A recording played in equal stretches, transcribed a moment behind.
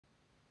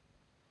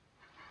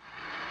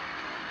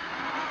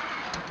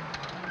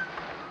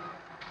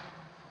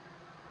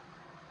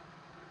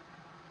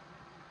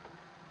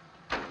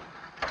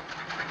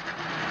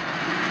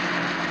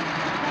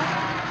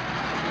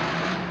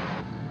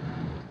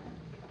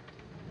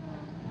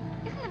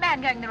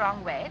man going the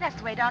wrong way. That's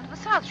the way down to the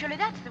south. Surely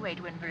that's the way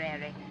to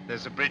Inverary.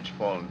 There's a bridge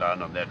fallen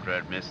down on that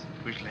road, miss.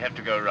 We shall have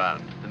to go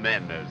round. The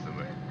man knows the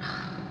way.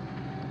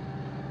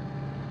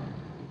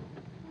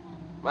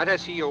 Might I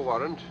see your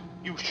warrant?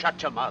 You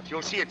shut your mouth.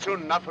 You'll see it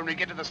soon enough when we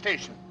get to the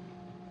station.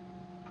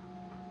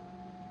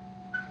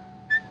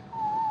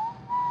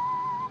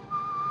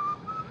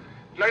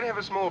 Would you like to have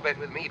a small bet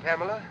with me,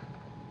 Pamela?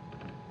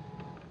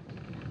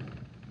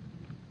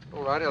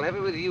 All right, I'll have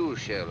it with you,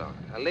 Sherlock.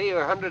 I'll lay you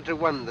 100 to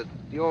 1 that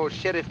your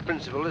sheriff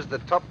principal is the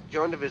top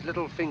joint of his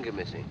little finger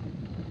missing.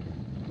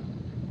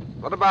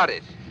 What about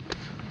it?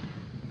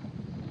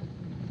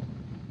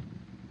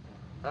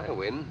 I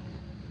win.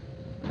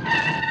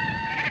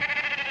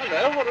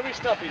 Hello, what are we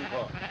stopping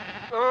for?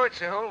 Oh,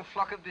 it's a whole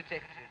flock of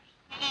detectives.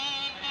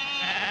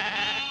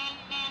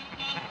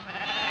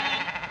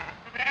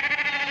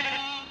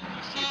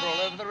 Sheep are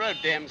all over the road,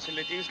 damn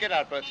silly things. Get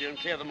out, both of you, and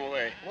clear them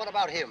away. What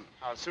about him?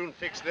 I'll soon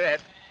fix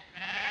that.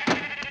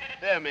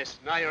 There, miss.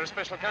 Now you're a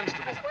special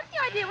constable. What's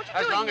the idea? What are you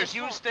As doing? long as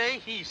you stay,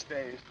 he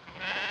stays.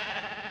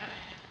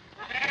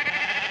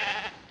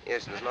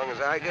 Yes, and as long as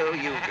I go,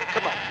 you go.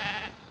 Come on.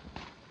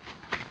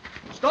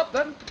 Stop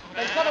them.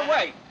 They've got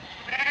away.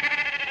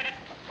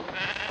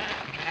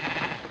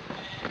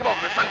 Come on,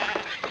 Miss.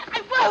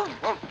 I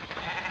won't.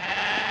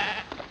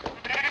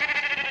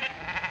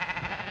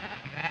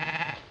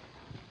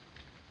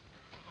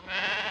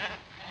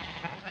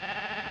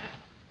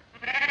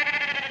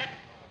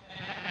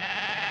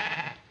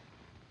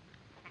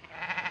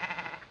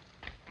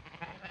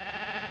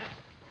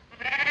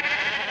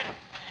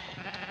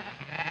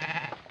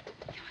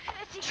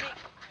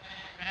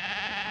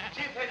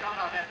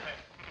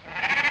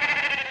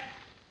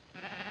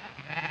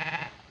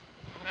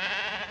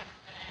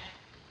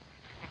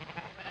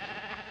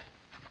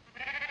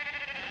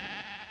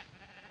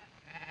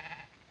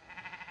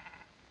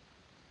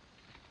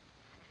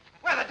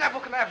 Where the devil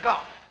can they have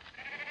gone?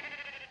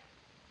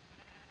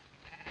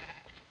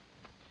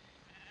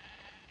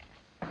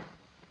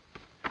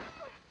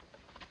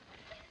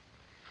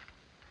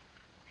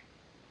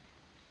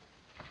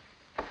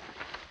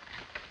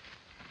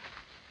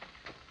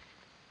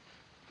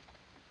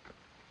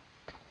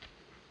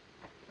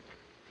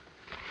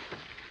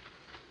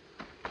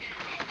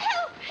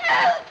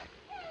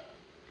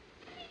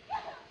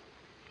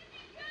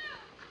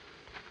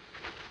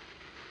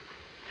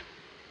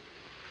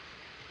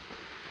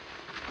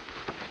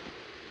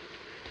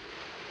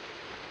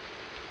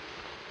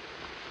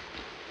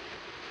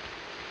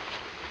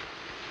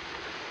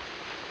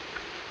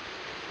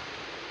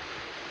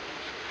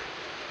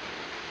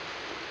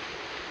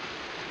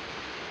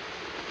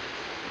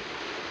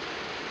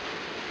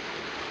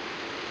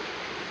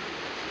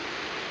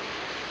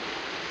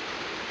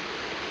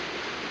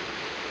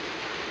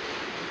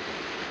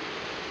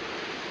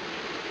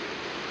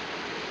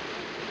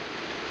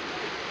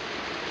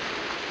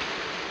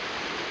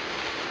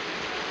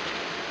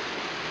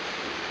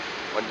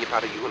 One yip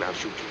out of you and I'll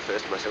shoot you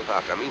first, myself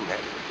after. I mean that.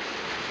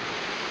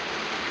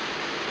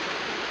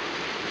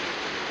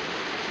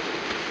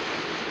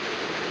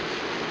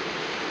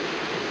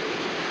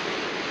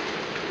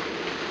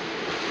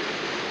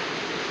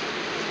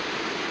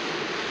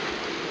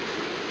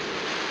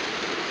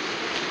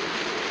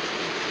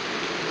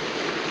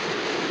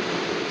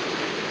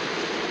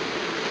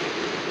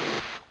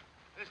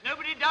 There's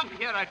nobody down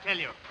here, I tell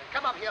you. Then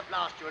come up here,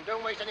 blast you, and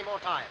don't waste any more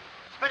time.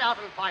 Spread out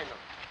and find them.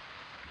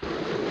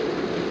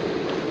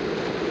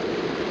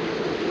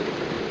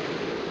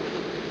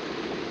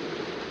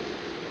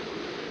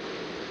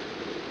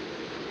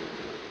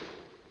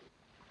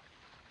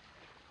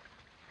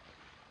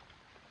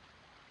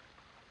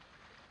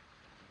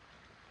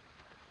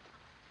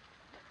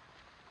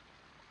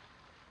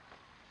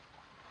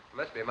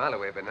 Must be a mile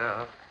away by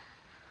now.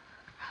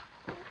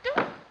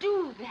 Don't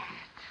do that.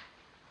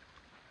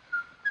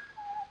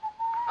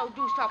 Oh,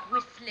 do stop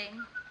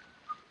whistling.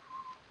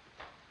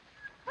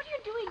 What are you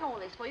doing all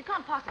this for? You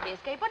can't possibly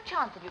escape. What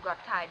chance have you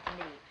got tied to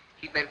me?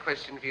 Keep that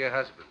question for your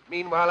husband.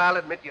 Meanwhile, I'll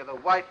admit you're the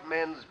white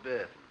man's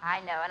burden. I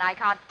know, and I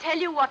can't tell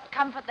you what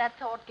comfort that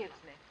thought gives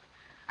me.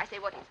 I say,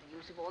 what is the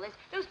use of all this?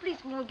 Those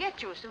policemen will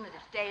get you as soon as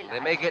it's daylight. They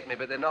may get me,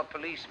 but they're not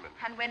policemen.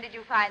 And when did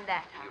you find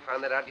that out? You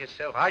found that out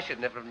yourself. I should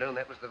never have known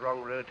that was the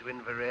wrong road to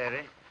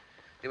Inverary.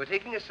 They were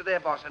taking us to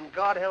their boss, and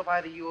God help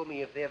either you or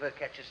me if they ever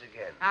catch us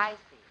again. I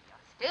see.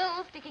 You're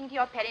still sticking to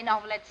your penny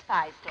novelette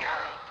spy story.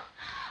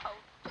 Oh.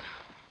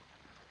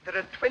 There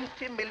are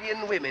 20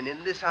 million women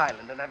in this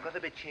island, and I've got to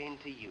be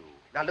chained to you.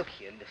 Now, look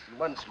here, listen,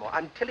 once more.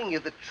 I'm telling you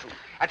the truth.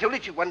 I told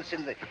it to you once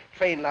in the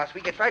train last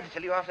week. I tried to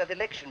tell you after the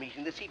election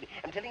meeting this evening.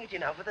 I'm telling it to you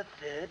now for the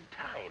third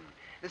time.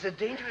 There's a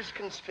dangerous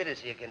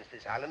conspiracy against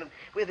this island, and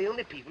we're the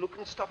only people who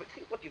can stop it.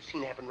 Think what you've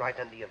seen happen right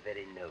under your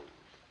very nose.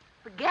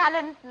 The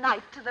gallant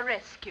knight to the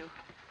rescue.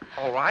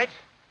 All right.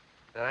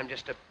 Then I'm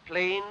just a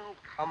plain,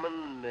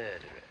 common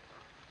murderer.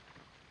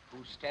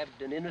 who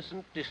stabbed an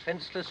innocent,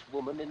 defenseless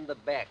woman in the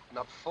back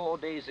not 4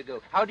 days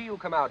ago. How do you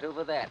come out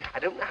over that? I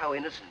don't know how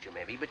innocent you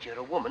may be, but you're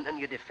a woman and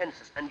you're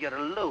defenseless and you're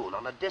alone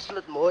on a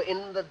desolate moor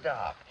in the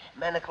dark,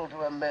 manacled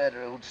to a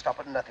murderer who'd stop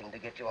at nothing to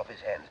get you off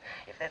his hands.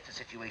 If that's the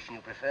situation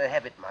you prefer,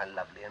 have it, my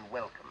lovely, and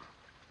welcome.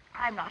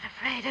 I'm not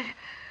afraid of...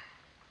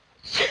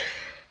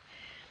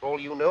 For all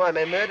you know, I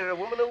may murder a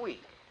woman a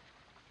week.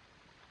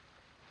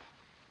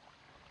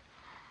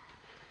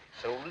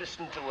 So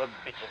listen to a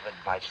bit of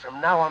advice.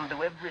 From now on,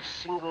 do every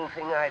single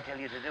thing I tell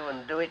you to do,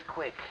 and do it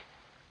quick.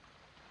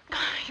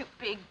 You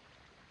big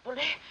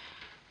bully.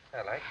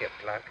 I like your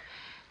pluck.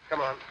 Come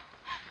on.